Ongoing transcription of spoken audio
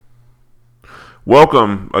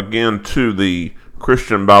Welcome again to the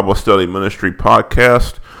Christian Bible Study Ministry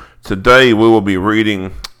podcast. Today we will be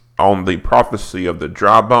reading on the prophecy of the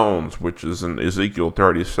dry bones, which is in Ezekiel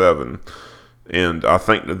 37. And I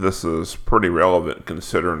think that this is pretty relevant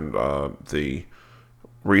considering the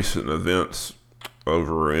recent events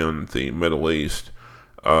over in the Middle East.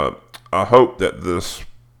 I hope that this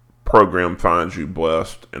program finds you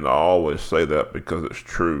blessed, and I always say that because it's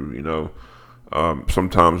true.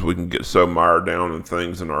 Sometimes we can get so mired down in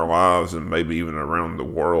things in our lives and maybe even around the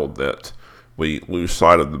world that we lose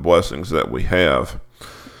sight of the blessings that we have.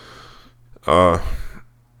 One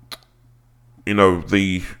of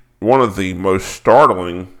the most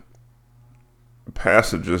startling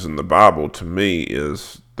passages in the Bible to me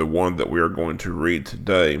is the one that we are going to read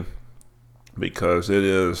today, because it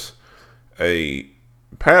is a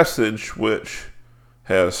passage which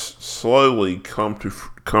has slowly come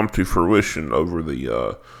to fruition over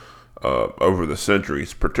the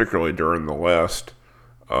centuries, particularly during the last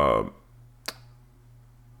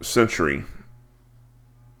century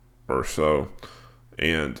or so,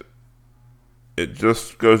 and it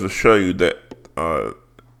just goes to show you that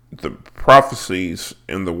the prophecies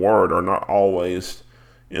in the Word are not always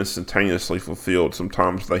instantaneously fulfilled.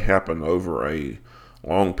 Sometimes they happen over a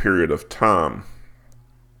long period of time.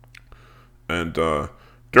 And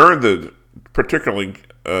particularly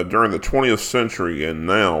during the 20th century and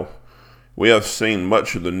now, we have seen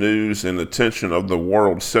much of the news and attention of the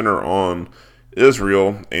world center on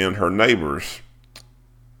Israel and her neighbors.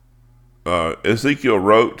 Ezekiel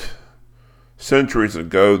wrote centuries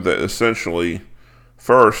ago that essentially,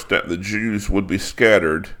 first, that the Jews would be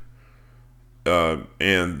scattered,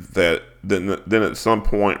 and that then at some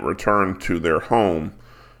point return to their home.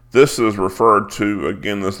 This is referred to,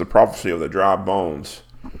 again, as the prophecy of the dry bones.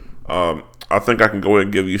 I think I can go ahead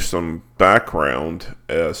and give you some background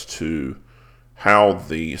as to how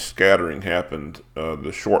the scattering happened.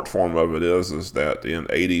 The short form of it is that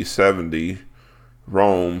in AD 70,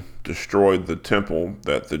 Rome destroyed the temple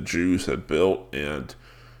that the Jews had built, and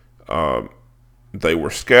they were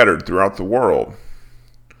scattered throughout the world.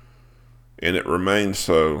 And it remained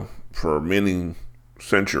so for many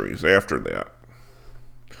centuries after that.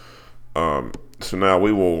 So now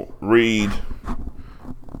we will read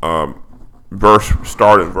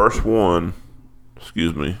start in verse 1.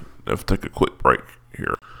 Excuse me, I have to take a quick break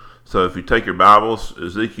here. So if you take your Bibles,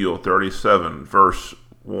 Ezekiel 37, verse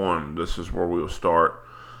 1, this is where we will start.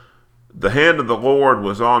 The hand of the Lord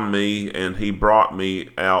was on me, and he brought me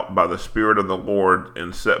out by the Spirit of the Lord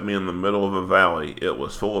and set me in the middle of a valley. It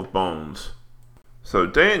was full of bones. So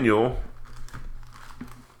Daniel,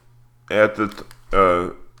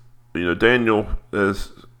 Daniel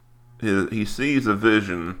he sees a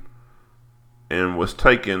vision and was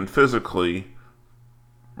taken physically,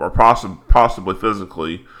 or possibly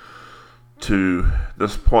physically, to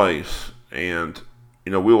this place. And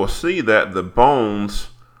we will see that the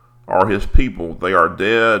bones are his people. They are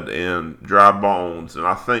dead and dry bones. And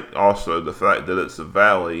I think also the fact that it's a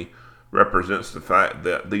valley represents the fact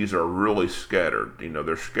that these are really scattered.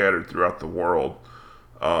 They're scattered throughout the world.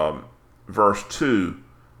 Verse 2,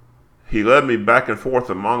 he led me back and forth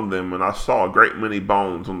among them, and I saw a great many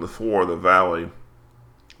bones on the floor of the valley,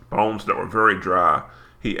 bones that were very dry.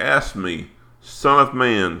 He asked me, Son of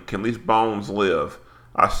man, can these bones live?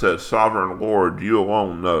 I said, Sovereign Lord, you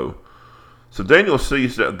alone know. So Daniel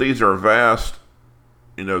sees that these are vast,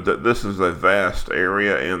 that this is a vast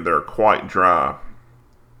area, and they're quite dry.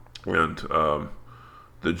 And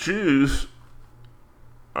the Jews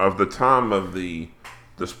of the time of the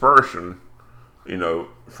dispersion,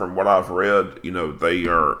 from what I've read, they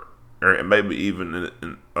are, and maybe even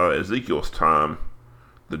in Ezekiel's time,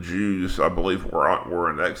 the Jews, I believe, were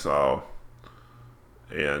in exile,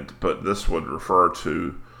 but this would refer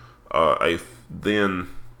to a then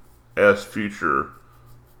as future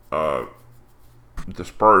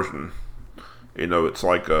dispersion. It's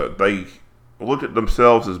like they looked at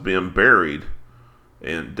themselves as being buried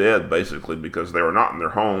and dead, basically, because they were not in their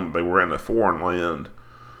home. They were in a foreign land,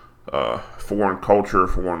 foreign culture,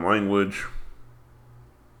 foreign language.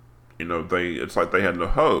 It's like they had no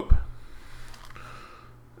hope.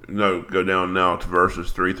 Go down now to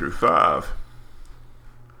verses 3 through 5.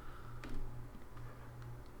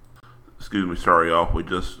 Excuse me, sorry, y'all.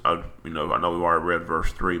 I know we've already read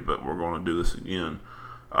verse 3, but we're going to do this again.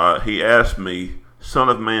 He asked me, Son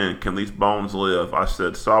of man, can these bones live? I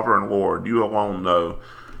said, Sovereign Lord, you alone know.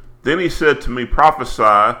 Then he said to me,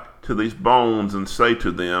 Prophesy to these bones and say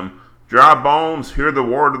to them, Dry bones, hear the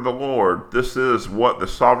word of the Lord. This is what the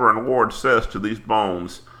Sovereign Lord says to these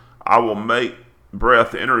bones. I will make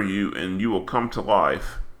breath enter you, and you will come to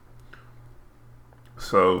life.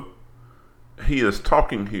 So he is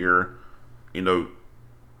talking here.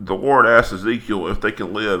 The Lord asks Ezekiel if they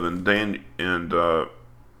can live, and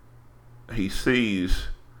he sees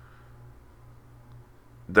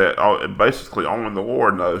that basically only the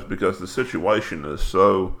Lord knows, because the situation is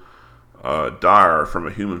so dire from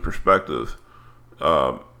a human perspective.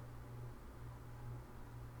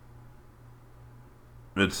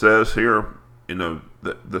 It says here,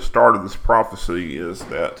 the start of this prophecy is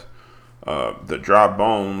that the dry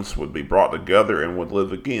bones would be brought together and would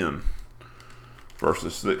live again.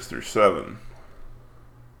 Verses 6 through 7.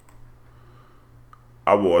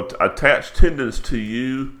 I will attach tendons to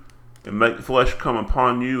you and make flesh come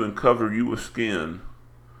upon you and cover you with skin.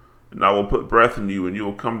 And I will put breath in you and you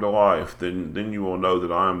will come to life. Then you will know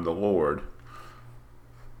that I am the Lord.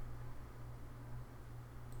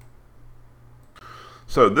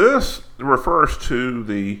 So this refers to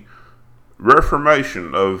the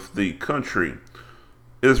reformation of the country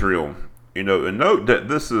Israel. And note that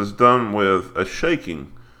this is done with a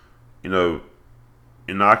shaking. And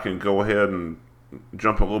I can go ahead and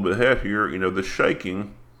jump a little bit ahead here. The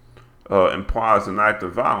shaking implies an act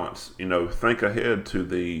of violence. Think ahead to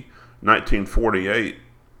the 1948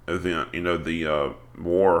 event. The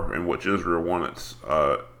war in which Israel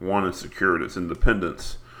won and secured its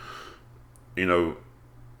independence.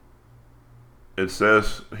 It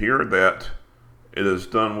says here that it is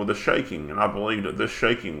done with a shaking, and I believe that this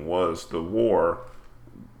shaking was the war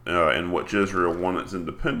in which Israel won its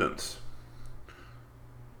independence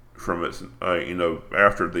from its,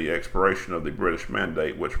 after the expiration of the British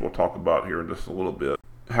Mandate, which we'll talk about here in just a little bit.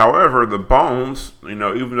 However, the bones, even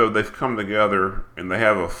though they've come together and they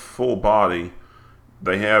have a full body,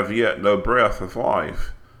 they have yet no breath of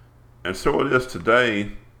life. And so it is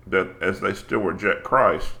today, that as they still reject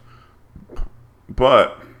Christ.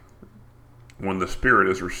 But when the Spirit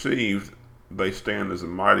is received, they stand as a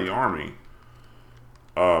mighty army.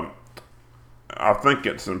 I think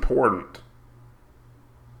it's important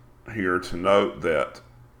here to note that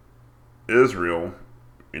Israel,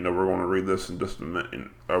 we're going to read this in just a minute.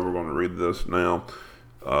 We're going to read this now.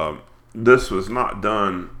 This was not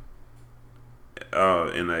done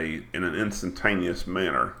in an instantaneous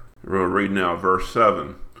manner. We'll read now verse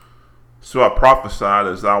 7. So I prophesied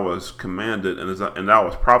as I was commanded, and I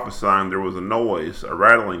was prophesying, there was a noise, a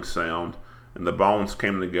rattling sound, and the bones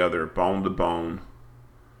came together, bone to bone.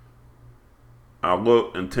 I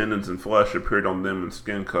looked, and tendons and flesh appeared on them, and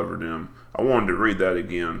skin covered them. I wanted to read that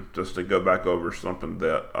again, just to go back over something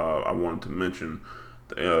that I wanted to mention.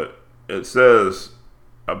 It says,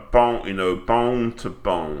 a bone, bone to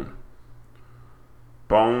bone.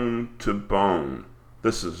 Bone to bone.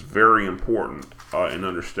 This is very important in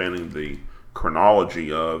understanding the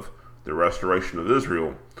chronology of the restoration of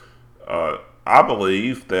Israel. I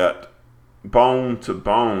believe that bone to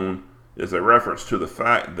bone is a reference to the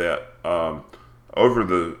fact that over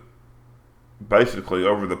the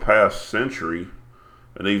past century,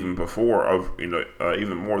 and even before,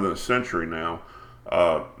 even more than a century now,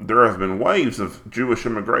 there have been waves of Jewish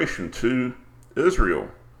immigration to Israel.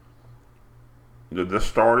 This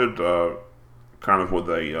started kind of with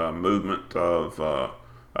a movement of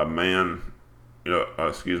a man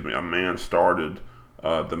started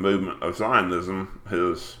the movement of Zionism.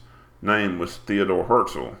 His name was Theodore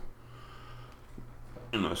Herzl.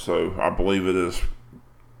 So I believe it is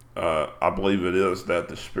that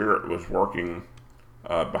the Spirit was working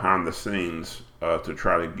behind the scenes to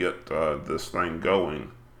try to get this thing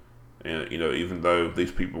going. And even though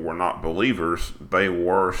these people were not believers, they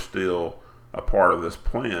were still a part of this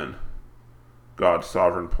plan, God's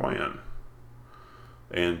sovereign plan.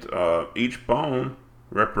 And each bone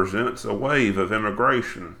represents a wave of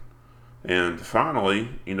immigration. And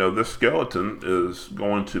finally, this skeleton is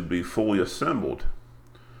going to be fully assembled.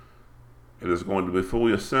 It is going to be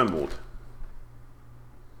fully assembled.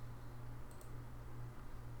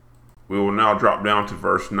 We will now drop down to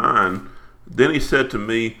verse 9. Then he said to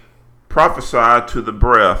me, prophesy to the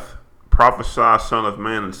breath, prophesy, son of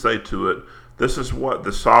man, and say to it, this is what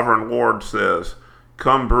the sovereign Lord says.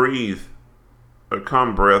 Come breath,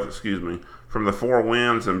 from the four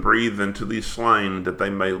winds and breathe into these slain that they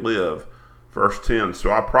may live. Verse 10,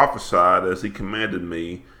 so I prophesied as he commanded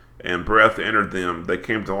me, and breath entered them. They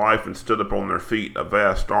came to life and stood up on their feet, a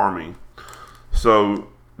vast army. So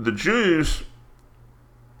the Jews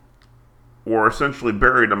were essentially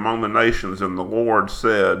buried among the nations, and the Lord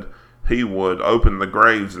said he would open the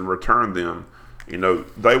graves and return them.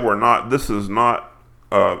 They were not, this is not,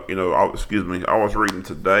 I was reading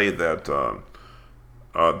today that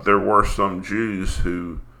there were some Jews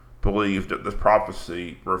who believed that this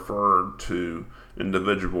prophecy referred to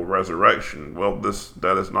individual resurrection. Well,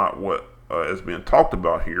 that is not what is being talked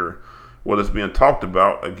about here. What is being talked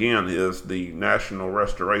about again is the national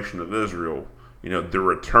restoration of Israel. The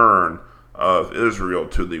return of Israel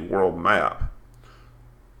to the world map.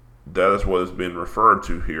 That is what is being referred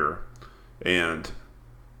to here. And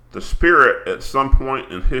the Spirit at some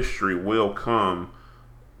point in history will come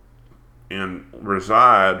and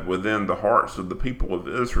reside within the hearts of the people of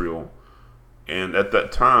Israel. And at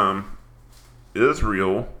that time,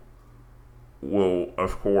 Israel will,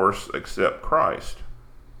 of course, accept Christ.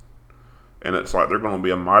 And it's like they're going to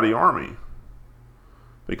be a mighty army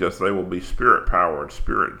because they will be Spirit-powered,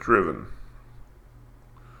 Spirit-driven.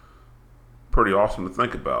 Pretty awesome to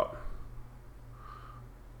think about.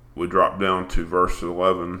 We drop down to verse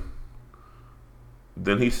 11.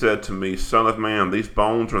 Then he said to me, Son of man, these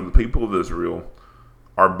bones are the people of Israel.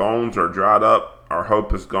 Our bones are dried up, our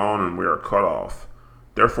hope is gone, and we are cut off.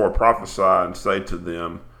 Therefore prophesy and say to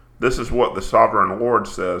them, This is what the sovereign Lord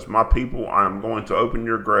says, My people, I am going to open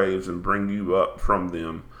your graves and bring you up from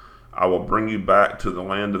them. I will bring you back to the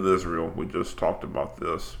land of Israel. We just talked about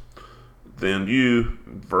this. Then you,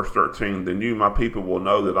 verse 13, then you, my people, will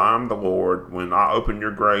know that I am the Lord when I open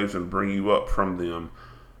your graves and bring you up from them.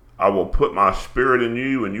 I will put my spirit in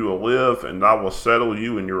you, and you will live, and I will settle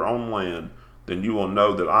you in your own land. Then you will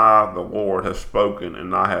know that I, the Lord, have spoken,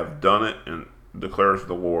 and I have done it, and declares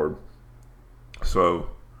the Lord. So,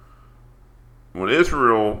 when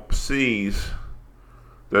Israel sees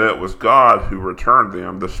that it was God who returned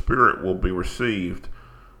them, the Spirit will be received.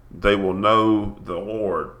 They will know the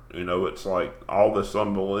Lord. It's like all this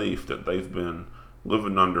unbelief that they've been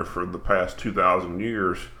living under for the past 2,000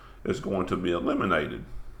 years is going to be eliminated.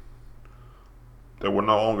 There will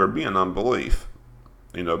no longer be an unbelief,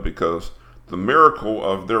 because the miracle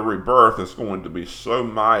of their rebirth is going to be so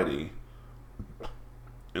mighty,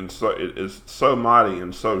 and so it is so mighty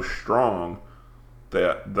and so strong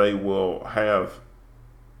that they will have,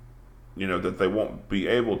 that they won't be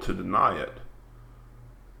able to deny it.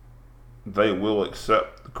 They will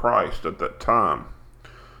accept Christ at that time.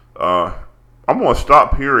 I'm going to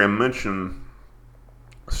stop here and mention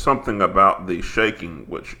something about the shaking,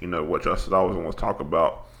 which I said I was going to talk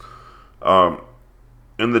about.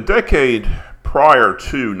 In the decade prior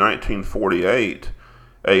to 1948,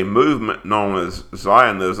 a movement known as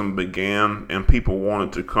Zionism began, and people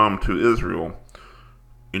wanted to come to Israel.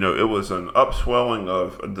 It was an upswelling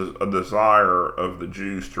of a desire of the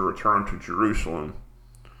Jews to return to Jerusalem.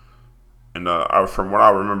 And from what I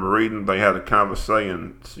remember reading, they had a kind of a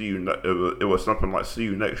saying, it was something like, see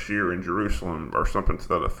you next year in Jerusalem, or something to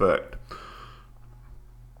that effect.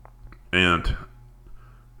 And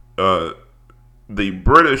the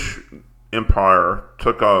British Empire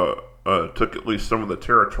took at least some of the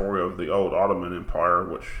territory of the old Ottoman Empire,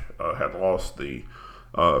 which had lost the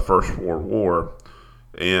First World War.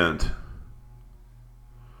 And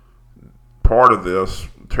part of this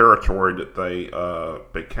territory that they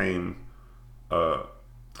became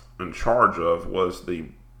in charge of was the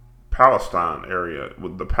Palestine area,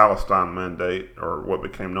 with the Palestine Mandate, or what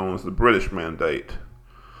became known as the British Mandate.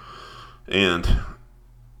 And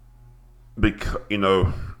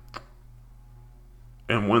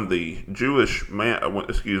and when the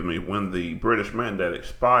when the British Mandate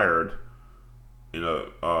expired,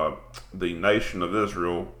 the nation of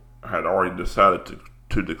Israel had already decided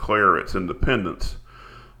to declare its independence.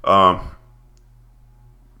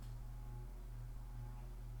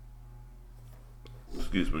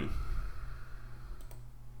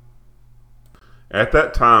 At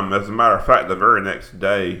that time, as a matter of fact, the very next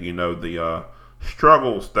day, the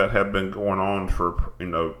struggles that had been going on for,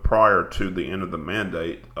 prior to the end of the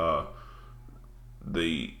mandate,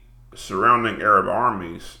 the surrounding Arab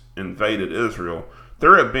armies invaded Israel.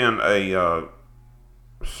 There had been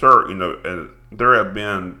there had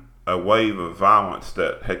been a wave of violence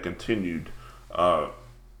that had continued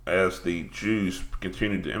as the Jews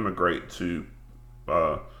continued to immigrate to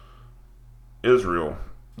Israel,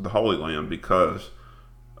 the Holy Land, because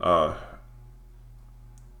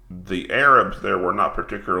the Arabs there were not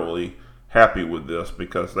particularly happy with this,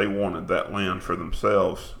 because they wanted that land for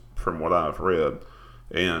themselves, from what I've read.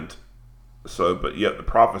 And so, but yet the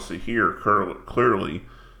prophecy here clearly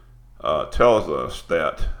tells us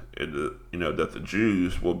that that the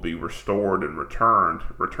Jews will be returned and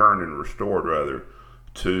restored rather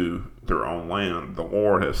to their own land. The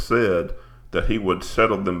Lord has said that He would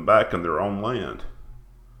settle them back in their own land.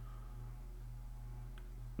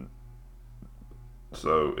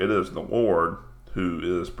 So it is the Lord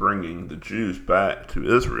who is bringing the Jews back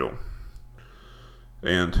to Israel.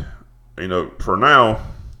 And for now,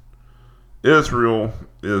 Israel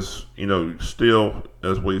is, still,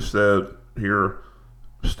 as we've said here,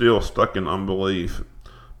 still stuck in unbelief.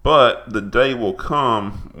 But the day will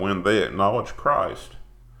come when they acknowledge Christ.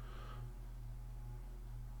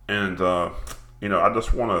 And, I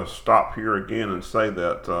just want to stop here again and say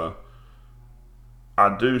that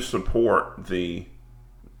I do support the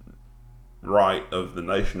right of the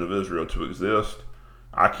nation of Israel to exist.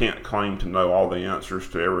 I can't claim to know all the answers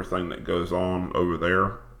to everything that goes on over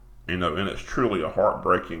there. And it's truly a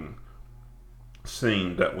heartbreaking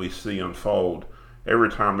scene that we see unfold every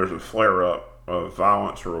time there's a flare up of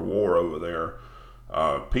violence or a war over there.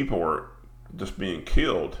 People are just being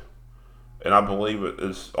killed, and I believe it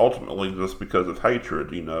is ultimately just because of hatred.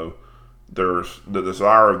 There's the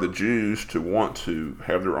desire of the Jews to want to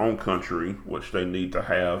have their own country, which they need to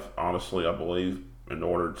have, honestly, I believe, in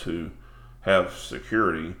order to have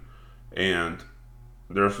security. And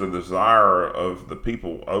there's the desire of the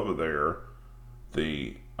people over there,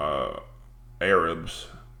 the Arabs.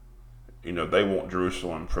 They want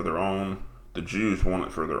Jerusalem for their own. The Jews want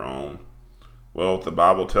it for their own. Well, the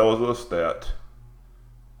Bible tells us that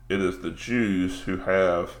it is the Jews who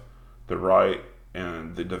have the right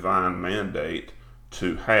and the divine mandate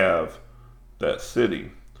to have that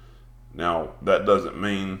city. Now, that doesn't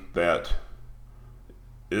mean that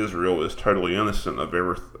Israel is totally innocent of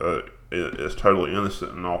is totally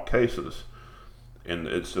innocent in all cases, and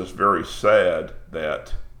it's just very sad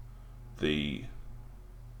that the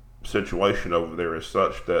situation over there is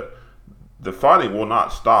such that the fighting will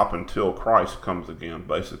not stop until Christ comes again,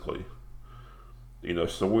 basically.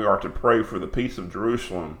 So we are to pray for the peace of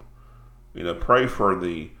Jerusalem. Pray for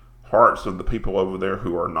the hearts of the people over there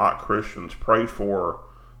who are not Christians. Pray for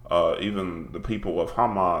even the people of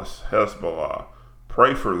Hamas, Hezbollah.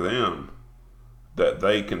 Pray for them that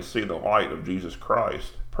they can see the light of Jesus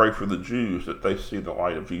Christ. Pray for the Jews that they see the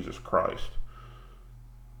light of Jesus Christ.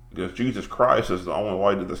 Because Jesus Christ is the only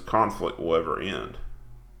way that this conflict will ever end.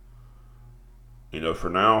 For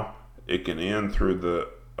now, it can end through the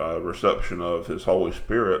reception of His Holy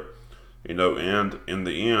Spirit. And in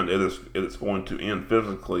the end, it's going to end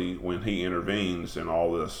physically when He intervenes in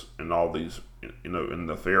all this, in all these, in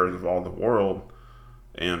the affairs of all the world,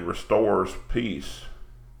 and restores peace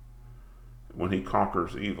when He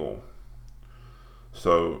conquers evil.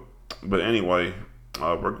 So, but anyway,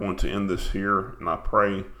 we're going to end this here, and I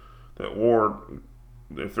pray that, Lord,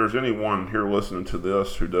 if there's anyone here listening to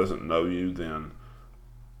this who doesn't know You, then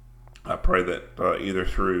I pray that either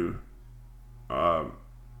through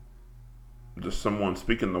just someone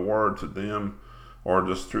speaking the word to them, or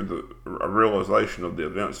just through a realization of the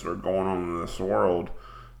events that are going on in this world,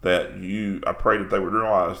 I pray that they would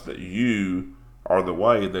realize that You are the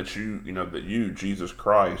way, that Jesus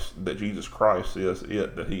Christ is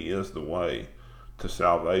it, that He is the way to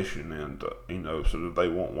salvation, and so that they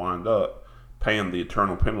won't wind up paying the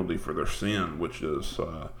eternal penalty for their sin, which is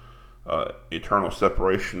eternal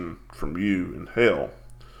separation from You in hell.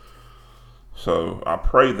 So I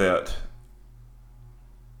pray that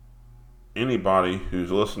anybody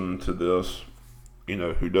who's listening to this,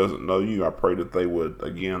 who doesn't know You, I pray that they would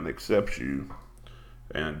again accept You.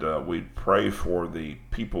 And we pray for the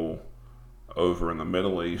people over in the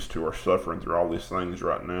Middle East who are suffering through all these things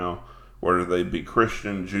right now, whether they be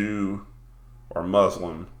Christian, Jew, or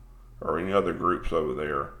Muslim, or any other groups over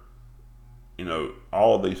there.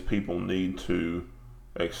 All of these people need to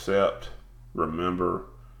accept, remember,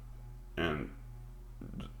 and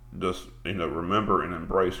just, remember and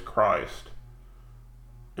embrace Christ,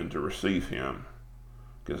 and to receive Him,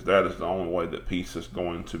 because that is the only way that peace is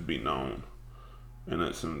going to be known. And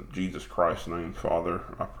it's in Jesus Christ's name, Father,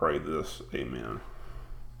 I pray this. Amen.